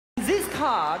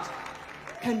card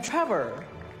can travel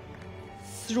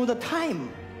through the time.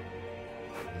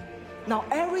 Now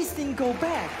everything go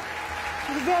back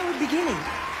to the very beginning.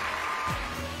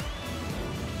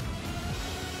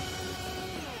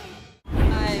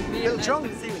 Hi, Bill Chung.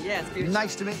 Yes, Bill Chung.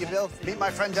 Nice to meet you, Bill. Meet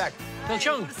my friend Jack. Bill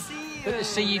Chung. Good to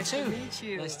see you too.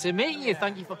 Nice to meet you.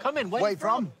 Thank you for coming. Where are you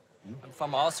from? I'm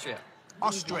from Austria.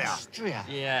 Austria. Austria.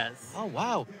 Yes. Oh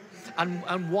wow.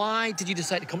 And why did you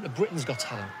decide to come to Britain's Got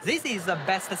Talent? This is the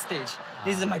best stage.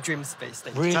 This is my dream space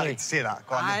stage. Really? Say that.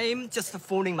 Go on, then. I'm just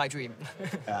following my dream.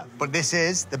 Yeah. But this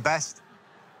is the best.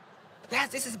 Yes,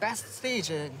 this is best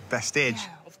stage. Best stage.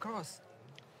 Yeah, of course.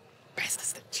 Best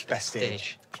stage. Best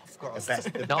stage. Of course. The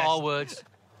best. The Not best. our words,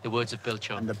 the words of Bill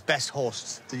Chung. And the best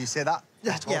hosts. Did you say that?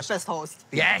 Yeah, Best yeah, host. best host.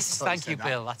 Yes, thought you thank you, said that.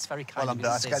 Bill. That's very kind Well, of you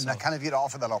Bill. to That's say getting so. a kind of you to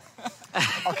offer that up.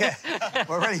 OK,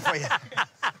 we're ready for you.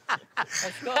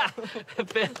 Let's go.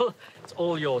 Bill, it's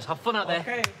all yours. Have fun out there.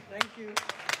 Okay, thank you.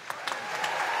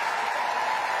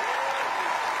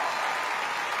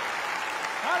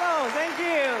 Hello, thank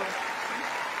you.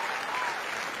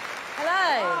 Hello.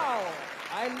 Wow,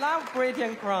 I love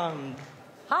British Crown.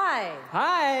 Hi.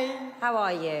 Hi, How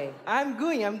are you? I'm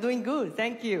doing good,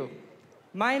 thank you.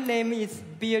 My name is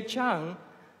Bill Chung.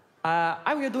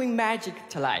 I will doing magic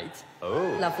tonight.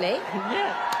 Lovely.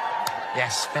 Yeah.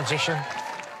 Yes, magician.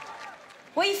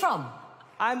 Where are you from?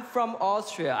 I'm from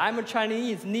Austria. I'm a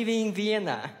Chinese living in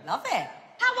Vienna. Love it.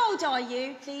 How old are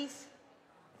you, please?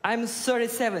 I'm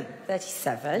 37.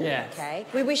 37. Yes. Okay.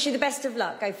 We wish you the best of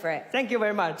luck. Go for it. Thank you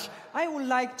very much. I would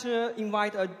like to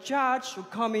invite a judge to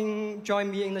come in,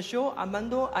 join me in the show.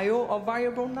 Amanda, are you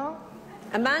available now?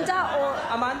 Amanda or...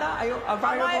 Amanda, are you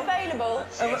available? Am I available?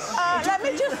 Let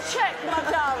me just check my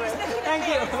diary. Thank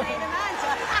you. Let's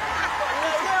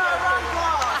do a run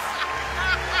class.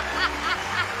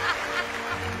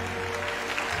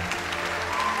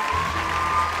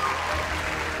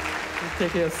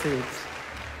 Take your seat.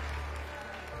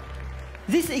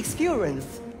 This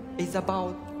experience is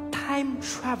about time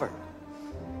travel.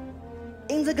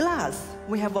 In the glass,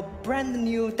 we have a brand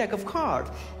new deck of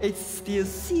cards. It's still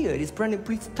sealed. It's brand new.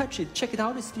 Please touch it. Check it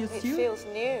out. It's still It sealed. feels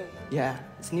new. Yeah,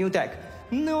 it's new deck.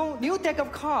 No, new deck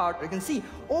of cards. You can see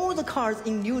all the cards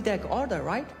in new deck order,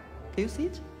 right? Can you see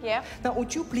it? Yeah. Now,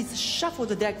 would you please shuffle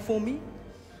the deck for me?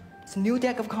 It's a new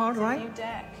deck of cards, right? New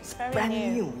deck. It's very Brand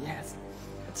new. new, yes.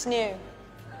 It's new.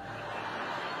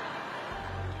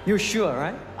 You're sure,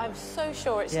 right? I'm so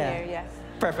sure it's Yeah. new, yes.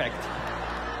 Perfect.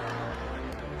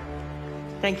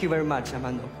 Thank you very much,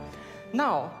 Amanda.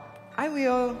 Now, I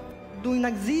will doing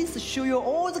like this, show you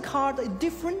all the cards are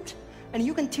different, and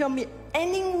you can tell me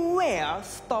anywhere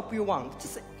stop you want.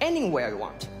 Just anywhere you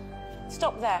want.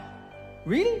 Stop there.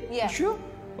 Really? Yeah. You sure?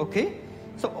 Okay.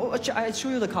 So I show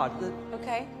you the card. The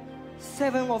Okay.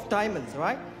 7 of diamonds,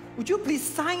 right? Would you please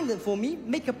sign them for me?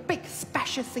 Make a big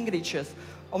special signatures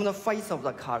on the face of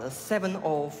the card. The 7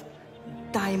 of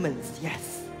diamonds.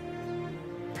 Yes.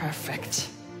 Perfect.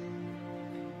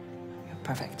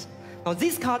 Perfect. Now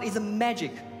this card is a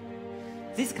magic.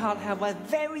 This card have a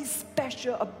very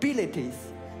special abilities.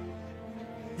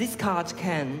 This card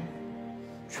can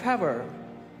travel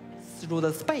through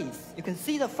the space. You can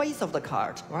see the face of the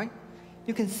card, right?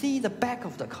 You can see the back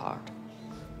of the card.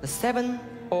 The 7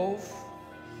 of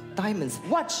diamonds.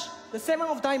 Watch the 7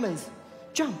 of diamonds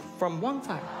jump from one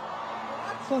side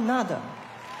to another.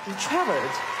 It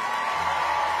traveled.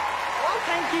 Oh,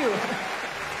 thank you.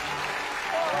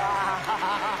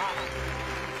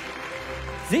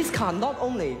 This card not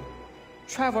only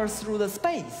travels through the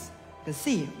space, you can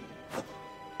see,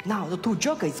 now the 2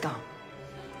 joker is gone.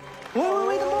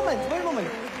 Wait a moment.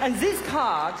 And this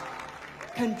card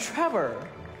can travel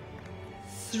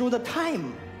through the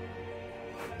time.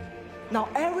 Now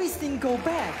everything go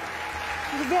back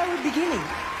to the very beginning.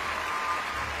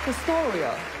 The story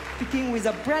begins with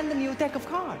a brand new deck of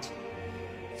cards.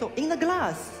 So in the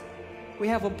glass, we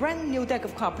have a brand new deck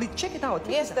of cards. Please check it out.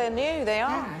 Yes, they're new. They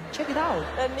are. Yeah, check it out.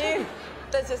 They're new.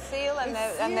 There's a seal and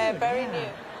they're very new.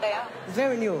 They are.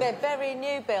 Very new. They're very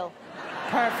new, Bill.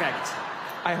 Perfect.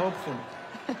 I hope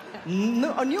so.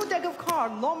 No, a new deck of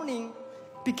cards normally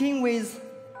begin with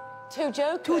 2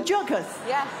 jokers. 2 jokers.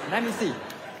 Yes. Let me see.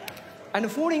 And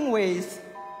falling with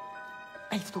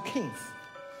Ace 2 kings.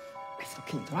 Ace 2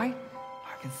 kings, right?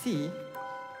 I can see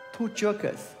 2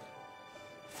 jokers.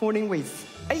 Falling with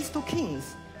Ace 2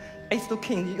 kings. Ace 2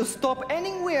 kings. You stop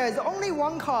anywhere. There's only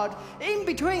one card in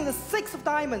between the 6 of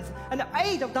diamonds and the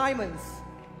 8 of diamonds.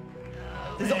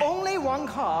 There's only one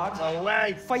card.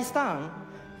 Face down.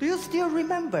 Do you still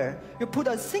remember? You put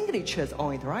a signatures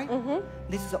on it, right? Mm-hmm.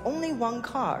 This is only one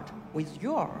card with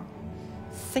your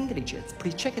signatures.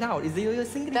 Please check it out. Is it your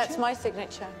signature? That's my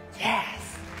signature. Yes.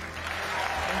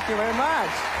 Thank you very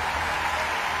much.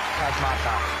 That's my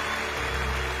card.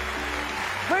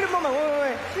 Wait a moment,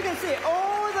 wait. You can see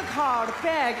all the cards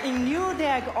back in new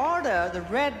deck order, the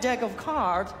red deck of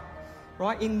cards,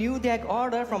 right? In new deck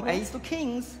order from ace to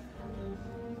kings.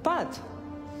 But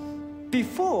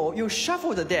before you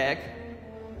shuffle the deck,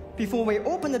 before we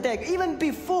open the deck, even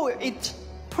before it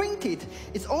printed,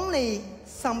 it's only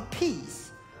some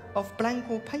piece of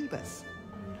blanco papers.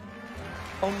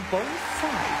 On both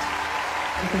sides,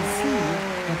 you can see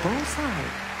on both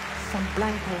sides some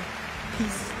blanco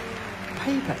piece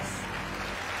papers.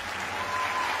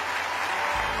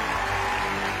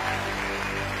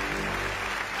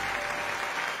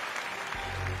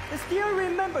 I still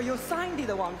remember you signed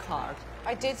the one card,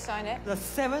 I did sign it. the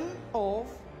 7 of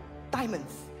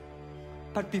diamonds.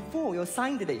 But before you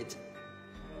signed it,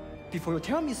 before you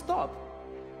tell me stop,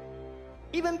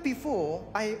 even before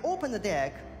I open the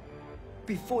deck,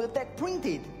 before the deck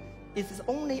printed, it is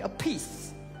only a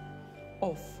piece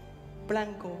of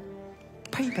blanco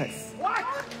papers. What?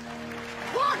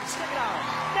 What? Check it out.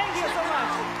 Thank you so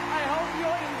much. I hope you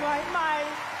enjoy my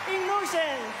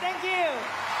illusion. Thank you.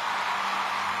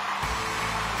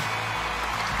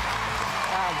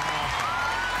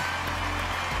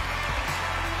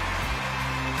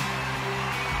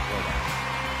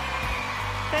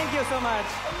 Thank you so much.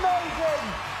 Amazing!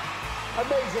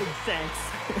 Amazing. Thanks.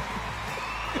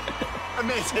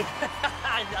 Amazing.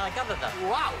 I gathered that.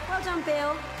 Wow. Well done,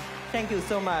 Bill. Thank you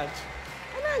so much.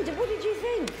 Amanda, what did you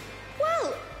think?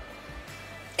 Well,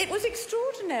 it was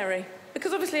extraordinary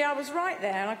because obviously I was right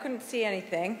there and I couldn't see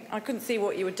anything. I couldn't see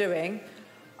what you were doing.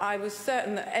 I was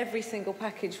certain that every single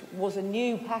package was a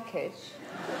new package.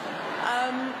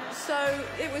 So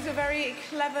it was a very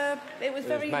clever, it was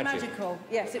very magical.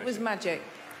 Yes, it was magic.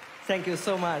 Thank you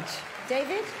so much.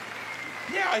 David?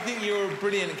 Yeah, I think you're a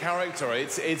brilliant character.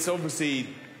 It's obviously,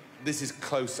 this is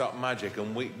close-up magic,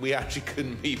 and we actually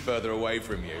couldn't be further away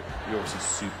from you. You're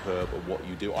obviously superb at what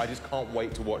you do. I just can't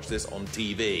wait to watch this on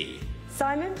TV.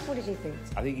 Simon, what did you think?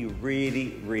 I think you're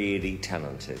really, really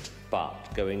talented.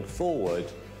 But going forward,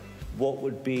 what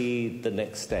would be the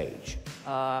next stage?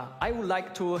 I would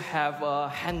like to have a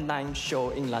hand line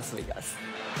show in Las Vegas.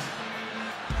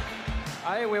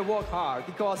 I will work hard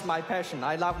because my passion,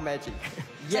 I love magic.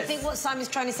 So I think what Simon's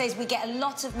trying to say is we get a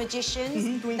lot of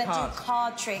magicians doing that cards. do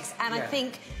card tricks, and I Yeah.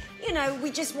 think, you know,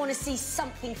 we just want to see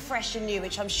something fresh and new,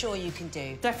 which I'm sure you can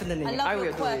do. Definitely, I love I your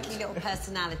will do quirky it. little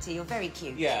personality. You're very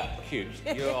cute. Yeah, cute.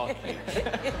 You are cute.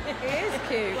 It is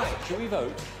cute. Should we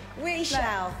vote? We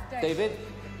shall. David?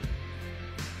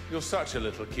 You're such a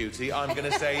little cutie. I'm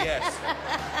going to say yes.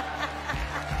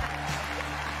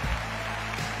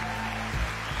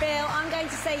 Bill, I'm going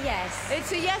to say yes.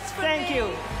 It's a yes from me. Thank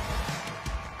you.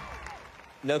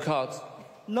 No cards.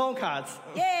 No cards.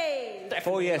 Yay!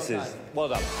 4 yeses. Well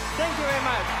done. Thank you very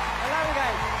much. I love you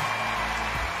guys.